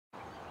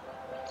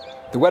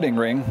The wedding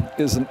ring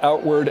is an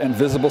outward and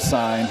visible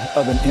sign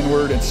of an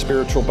inward and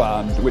spiritual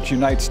bond which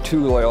unites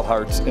two loyal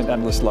hearts in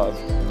endless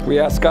love. We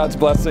ask God's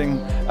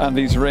blessing on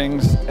these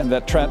rings, and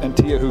that Trent and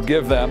Tia, who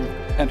give them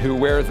and who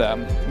wear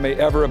them, may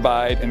ever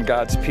abide in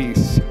God's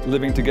peace,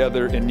 living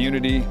together in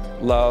unity,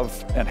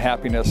 love, and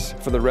happiness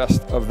for the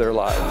rest of their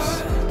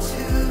lives.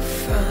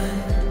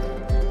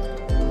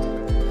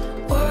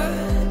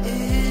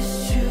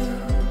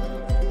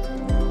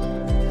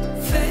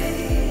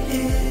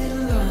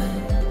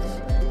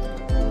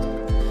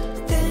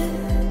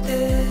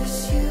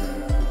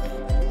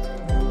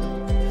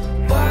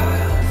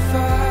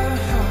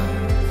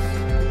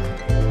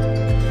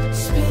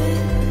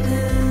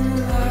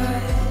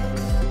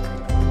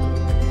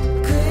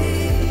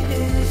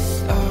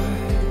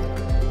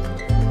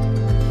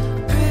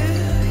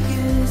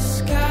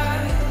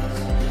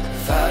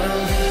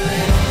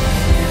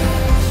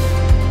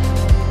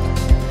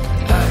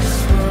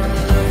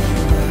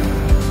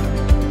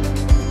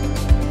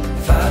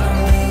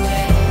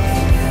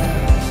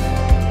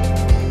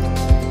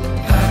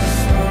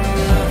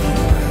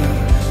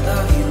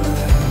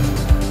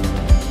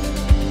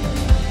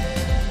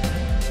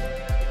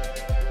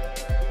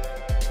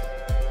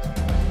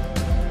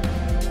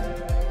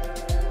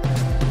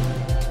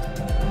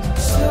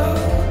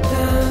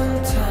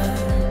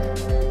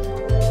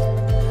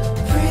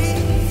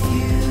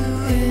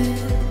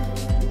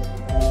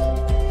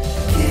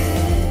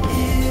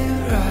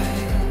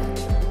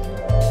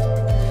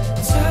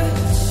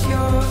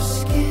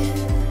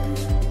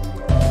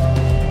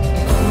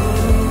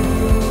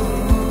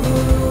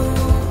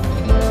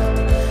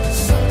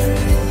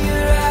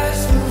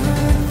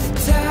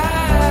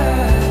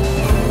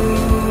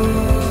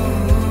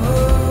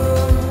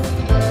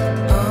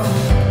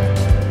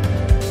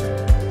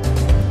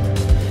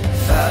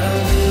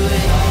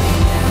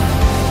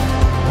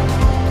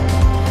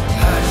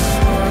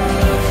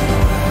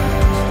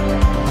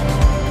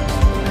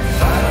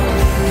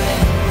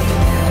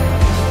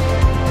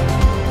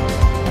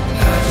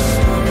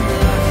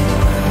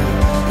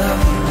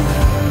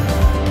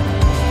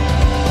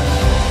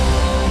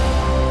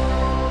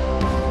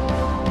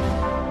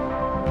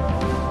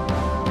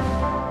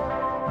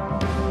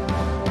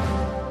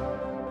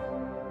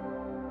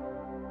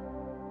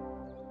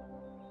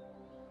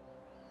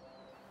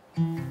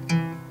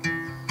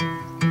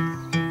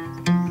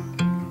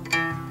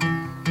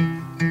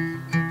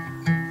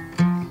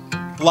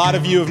 A lot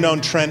of you have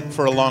known Trent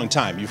for a long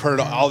time. You've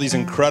heard all these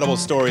incredible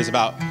stories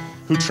about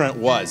who Trent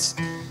was.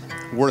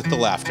 Worth the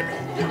laughter.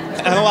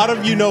 And a lot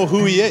of you know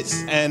who he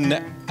is.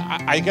 And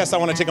I guess I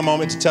want to take a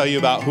moment to tell you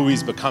about who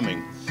he's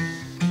becoming.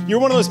 You're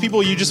one of those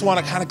people you just want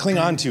to kind of cling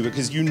on to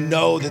because you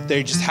know that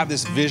they just have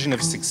this vision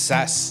of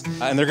success.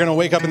 And they're going to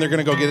wake up and they're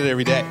going to go get it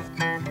every day.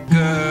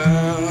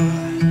 Girl,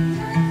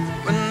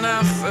 when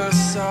I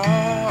first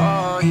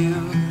saw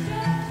you,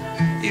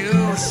 you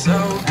were so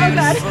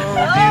beautiful,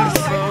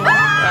 beautiful.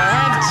 I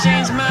had to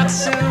change my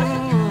tune.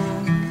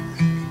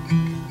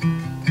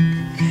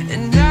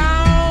 And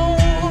now,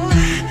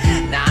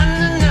 now,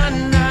 now,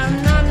 now,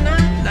 now, now,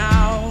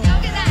 now,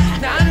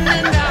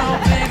 now, now,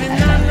 baby,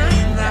 now,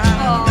 now,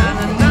 now,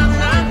 now, now,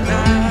 now,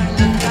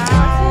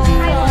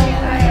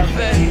 now,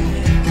 baby.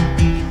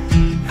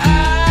 I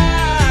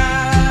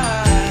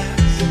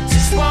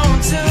just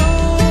want to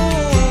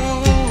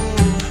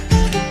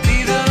be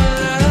the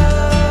love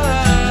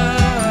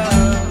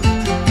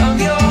of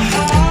your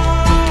heart,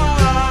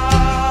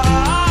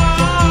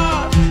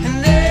 and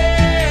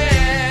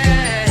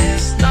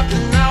there's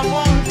nothing I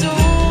won't do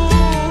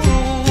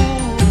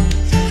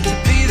to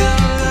be the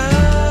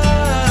love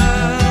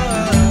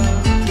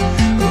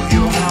of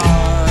your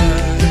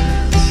heart.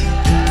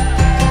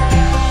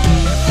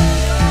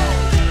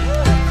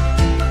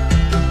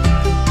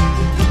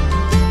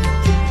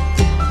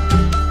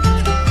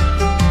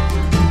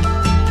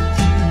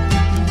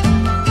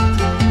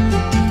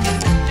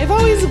 I've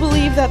always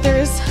believed that there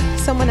is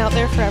someone out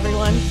there for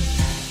everyone,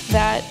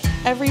 that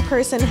every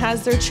person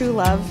has their true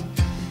love,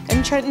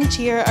 and Trent and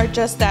Tia are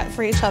just that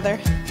for each other.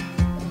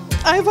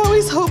 I've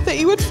always hoped that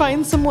you would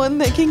find someone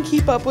that can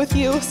keep up with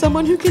you,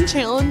 someone who can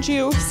challenge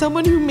you,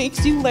 someone who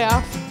makes you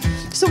laugh,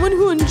 someone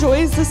who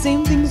enjoys the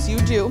same things you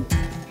do,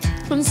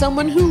 and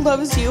someone who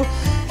loves you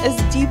as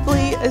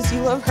deeply as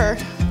you love her.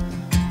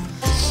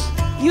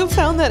 You have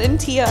found that in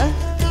Tia.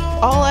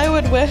 All I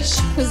would wish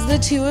is the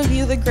two of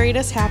you the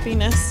greatest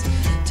happiness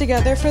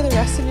together for the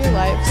rest of your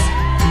lives.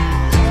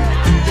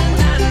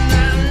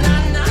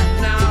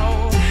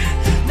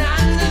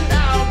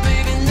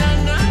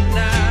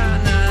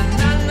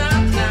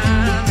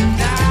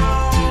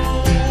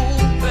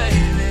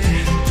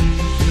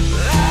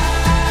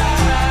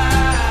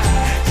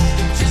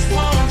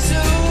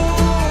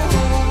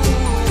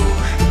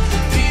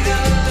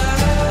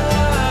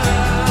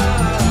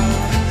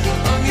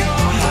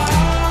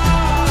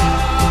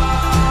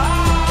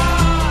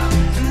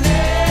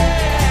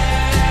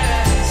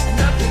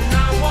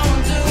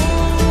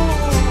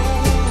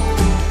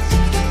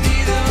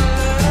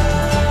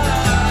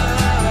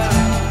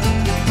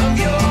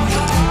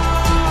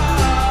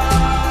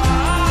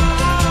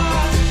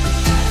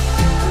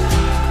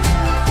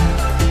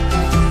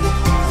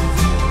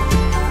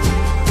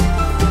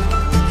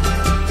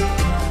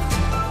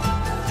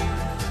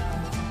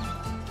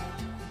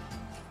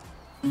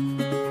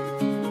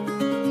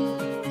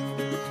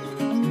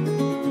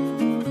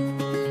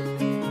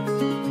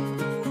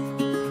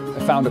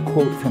 found a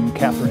quote from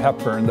Katharine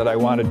Hepburn that I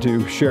wanted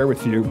to share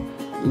with you.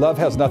 Love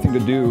has nothing to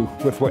do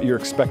with what you're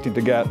expecting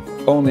to get,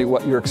 only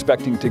what you're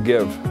expecting to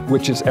give,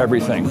 which is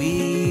everything.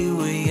 We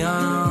were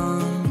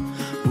young,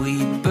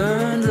 we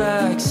burned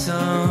like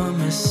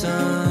summer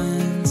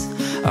suns.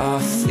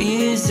 Our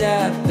fears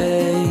at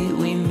bay,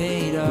 we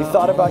made our We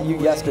thought about you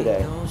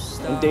yesterday,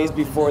 and days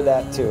before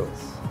that too.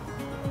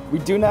 We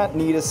do not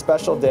need a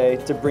special day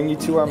to bring you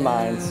to our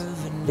minds.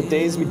 The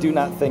days we do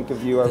not think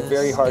of you are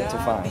very hard to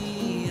find.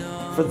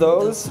 For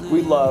those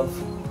we love,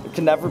 it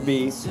can never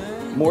be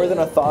more than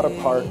a thought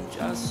apart.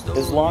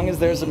 As long as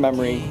there's a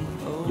memory,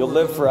 you'll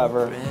live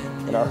forever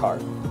in our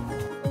heart.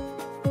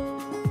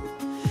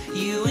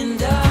 You and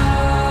I,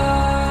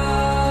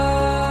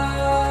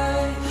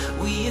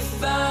 we have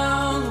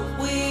found what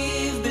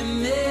we've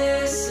been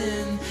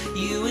missing.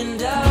 You and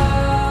I,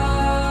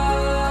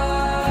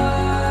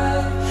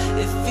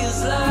 it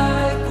feels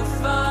like we're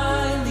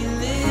finally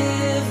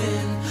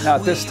living. Now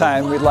at this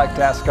time, we'd like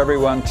to ask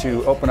everyone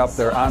to open up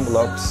their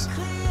envelopes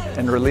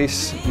and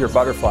release your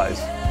butterflies.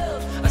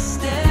 Are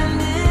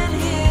standing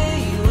here,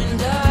 you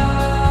and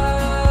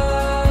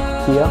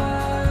I. Tia,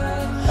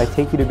 I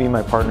take you to be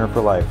my partner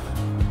for life,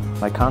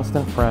 my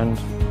constant friend,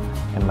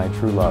 and my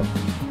true love.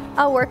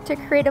 I'll work to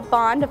create a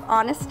bond of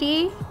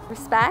honesty,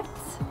 respect,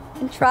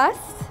 and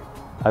trust.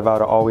 I vow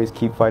to always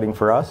keep fighting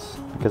for us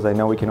because I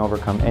know we can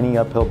overcome any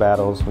uphill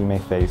battles we may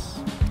face.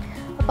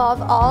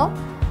 Above all,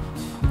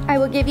 I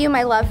will give you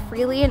my love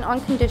freely and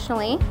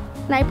unconditionally,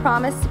 and I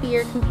promise to be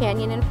your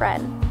companion and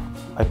friend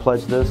I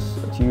pledge this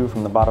to you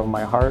from the bottom of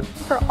my heart.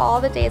 for all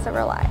the days of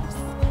our lives.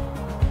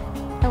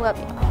 I love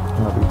you. I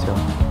love you too.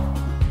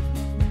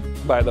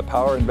 By the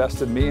power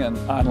invested in me in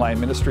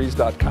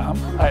onlineministries.com,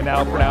 I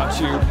now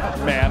pronounce you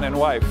man and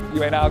wife.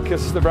 You may now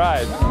kiss the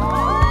bride.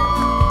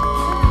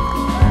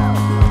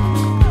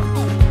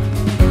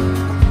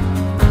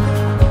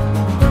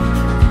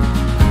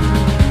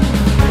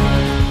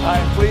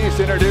 I'm pleased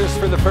to introduce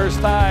for the first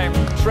time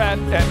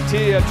Trent and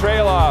Tia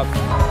Trailoff.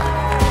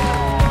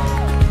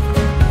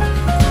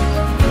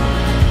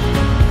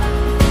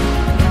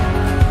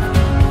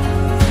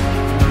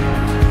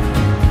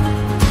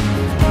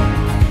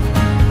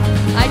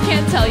 I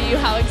can't tell you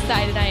how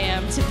excited I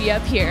am to be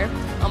up here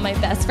on my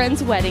best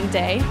friend's wedding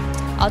day.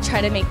 I'll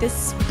try to make this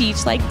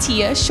speech like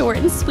Tia, short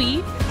and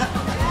sweet.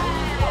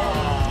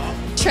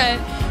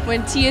 Trent,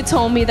 when Tia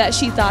told me that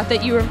she thought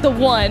that you were the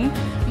one,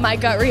 my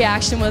gut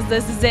reaction was,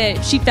 this is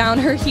it. She found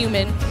her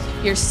human.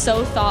 You're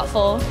so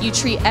thoughtful. You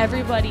treat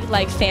everybody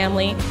like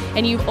family,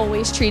 and you've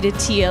always treated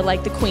Tia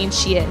like the queen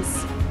she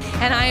is.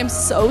 And I am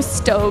so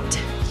stoked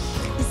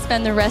to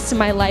spend the rest of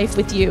my life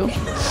with you.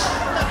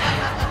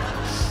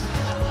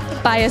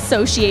 By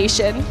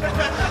association.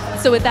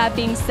 So with that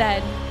being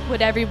said,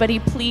 would everybody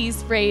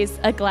please raise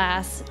a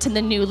glass to the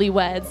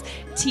newlyweds,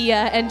 Tia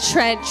and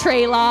Trent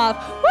Trailoff.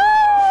 Woo!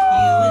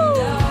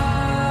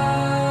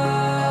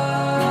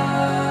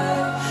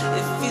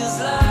 It feels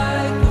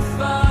like we're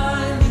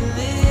finally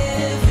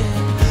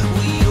living.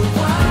 We are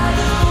wide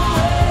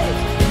awake.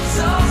 It's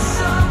all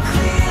so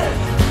clear.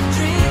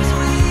 Dreams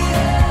we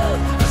held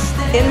are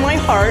standing. In my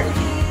heart,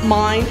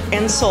 mind,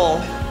 and soul,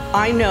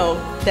 I know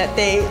that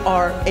they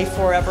are a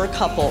forever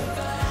couple.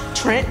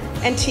 Trent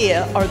and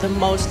Tia are the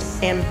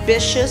most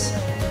ambitious,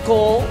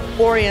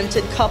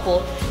 goal-oriented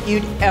couple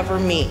you'd ever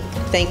meet.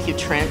 Thank you,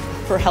 Trent,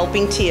 for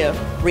helping Tia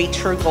reach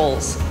her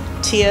goals.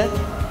 Tia,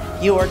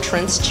 you are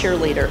Trent's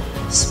cheerleader,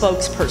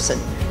 spokesperson.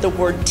 The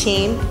word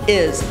team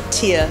is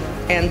Tia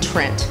and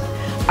Trent.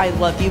 I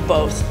love you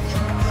both.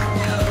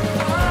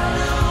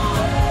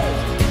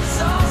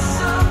 It's all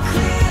so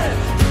clear.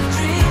 The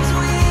dreams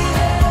we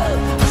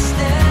held are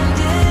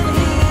standing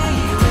here,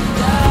 you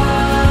and I.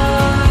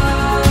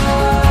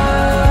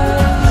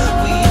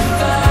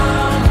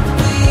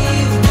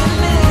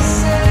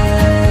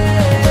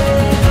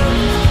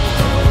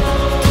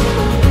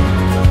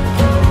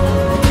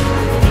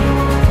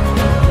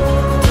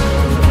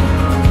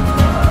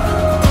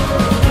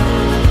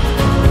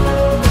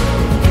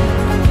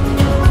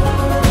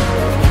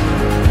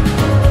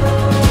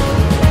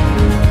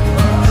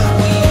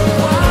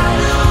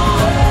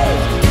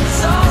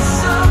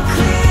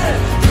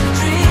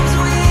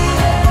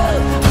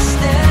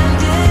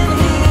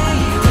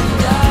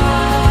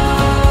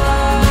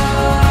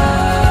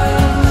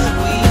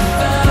 We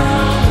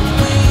found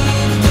what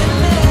we've been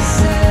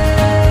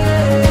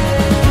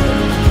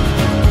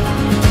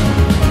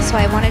So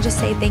I want to just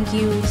say thank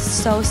you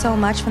so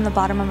much from the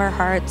bottom of our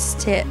hearts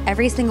to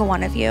every single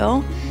one of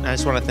you. I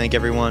just want to thank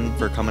everyone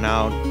for coming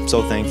out. I'm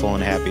so thankful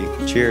and happy.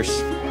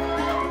 Cheers.